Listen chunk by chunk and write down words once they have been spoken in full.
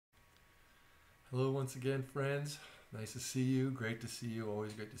Hello once again, friends. Nice to see you. Great to see you.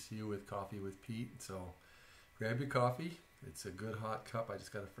 Always great to see you with Coffee with Pete. So grab your coffee. It's a good hot cup. I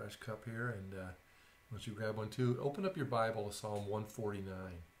just got a fresh cup here. And once you grab one too, open up your Bible to Psalm 149.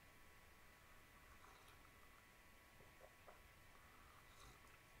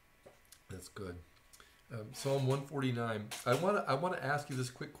 That's good. Psalm 149. I want to ask you this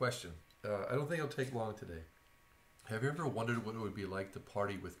quick question. I don't think it'll take long today. Have you ever wondered what it would be like to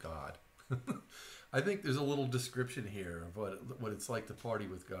party with God? I think there's a little description here of what it's like to party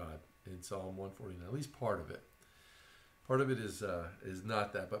with God in Psalm 149. At least part of it. Part of it is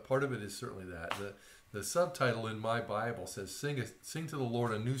not that, but part of it is certainly that. The subtitle in my Bible says "Sing to the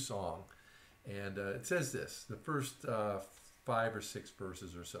Lord a new song," and it says this. The first 5 or 6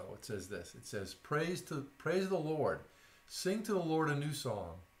 verses or so. It says this. It says, "Praise the Lord, sing to the Lord a new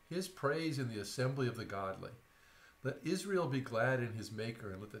song. His praise in the assembly of the godly. Let Israel be glad in his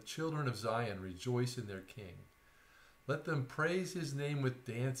Maker, and let the children of Zion rejoice in their King. Let them praise his name with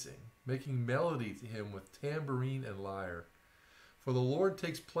dancing, making melody to him with tambourine and lyre. For the Lord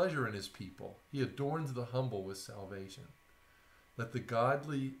takes pleasure in his people. He adorns the humble with salvation. Let the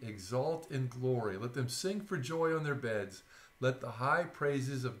godly exult in glory. Let them sing for joy on their beds. Let the high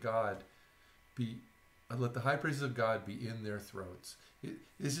praises of God be in their throats."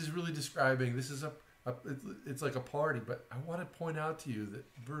 This is really describing. This is it's like a party, but I want to point out to you that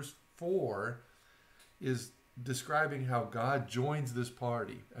verse 4 is describing how God joins this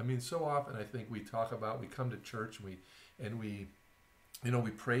party. I mean, so often I think we come to church and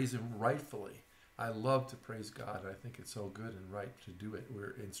we praise him rightfully. I love to praise God. I think it's so good and right to do it.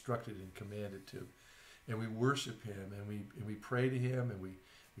 We're instructed and commanded to. And we worship him and we pray to him and we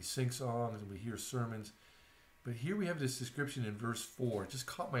sing songs and we hear sermons. But here we have this description in verse 4. It just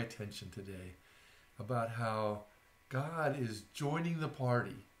caught my attention today about how God is joining the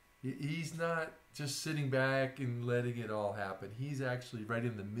party. He's not just sitting back and letting it all happen. He's actually right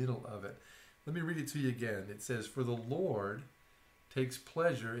in the middle of it. Let me read it to you again. It says, "For the Lord takes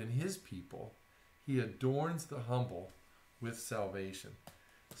pleasure in his people. He adorns the humble with salvation."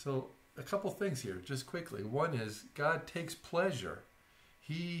 So a couple things here, just quickly. One is God takes pleasure.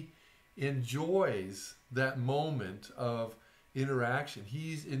 He enjoys that moment of interaction.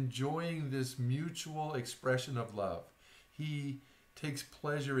 He's enjoying this mutual expression of love. He takes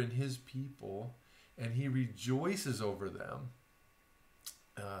pleasure in his people and he rejoices over them.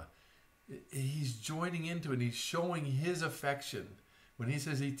 He's joining into it and he's showing his affection. When he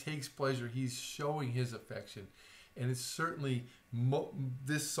says he takes pleasure, he's showing his affection. And it's certainly,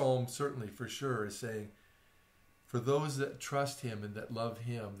 this psalm certainly for sure is saying, for those that trust him and that love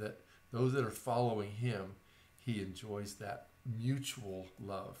him, that those that are following him, he enjoys that mutual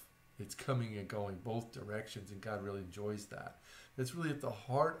love. It's coming and going both directions, and God really enjoys that. That's really at the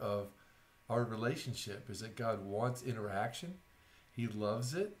heart of our relationship, is that God wants interaction. He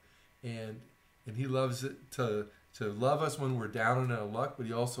loves it, and he loves it to love us when we're down and out of luck, but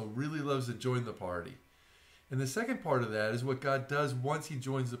he also really loves to join the party. And the second part of that is what God does once he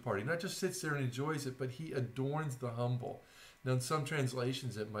joins the party. Not just sits there and enjoys it, but he adorns the humble. Now, in some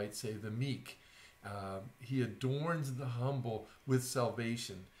translations, it might say the meek. He adorns the humble with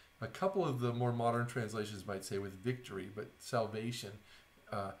salvation. A couple of the more modern translations might say with victory, but salvation,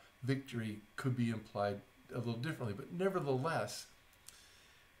 victory could be implied a little differently. But nevertheless,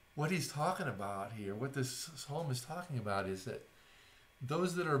 what he's talking about here, what this psalm is talking about, is that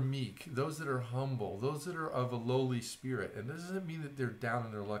those that are meek, those that are humble, those that are of a lowly spirit, and this doesn't mean that they're down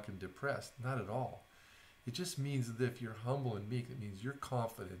in their luck and depressed, not at all. It just means that if you're humble and meek, it means your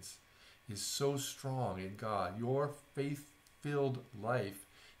confidence is so strong in God. Your faith-filled life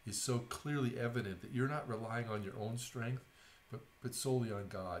is so clearly evident that you're not relying on your own strength, but solely on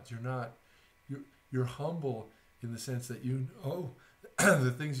God. You're humble in the sense that you know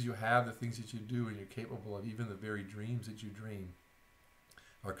the things you have, the things that you do, and you're capable of, even the very dreams that you dream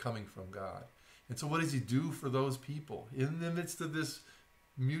are coming from God. And so what does he do for those people? In the midst of this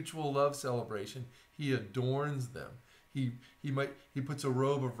mutual love celebration, he adorns them. He puts a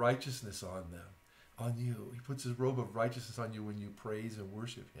robe of righteousness on you. He puts his robe of righteousness on you when you praise and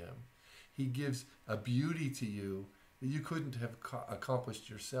worship him. He gives a beauty to you that you couldn't have accomplished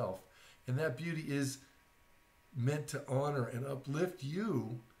yourself. And that beauty is meant to honor and uplift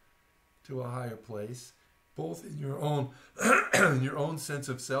you to a higher place, both in your own in your own sense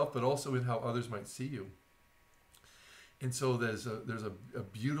of self, but also in how others might see you. And so there's a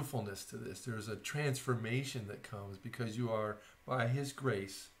beautifulness to this. There's a transformation that comes because you are, by his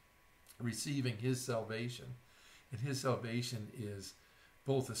grace, receiving his salvation. And his salvation is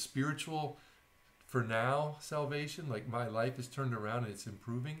both a spiritual for now salvation, like my life is turned around and it's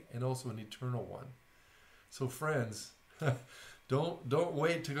improving, and also an eternal one. So friends, don't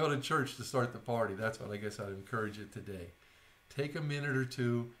wait to go to church to start the party. That's what I guess I'd encourage you today. Take a minute or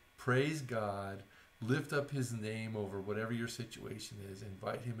two, praise God, lift up his name over whatever your situation is,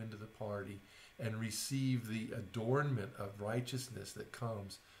 invite him into the party, and receive the adornment of righteousness that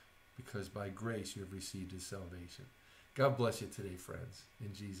comes because by grace you have received his salvation. God bless you today, friends.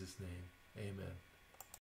 In Jesus' name, amen.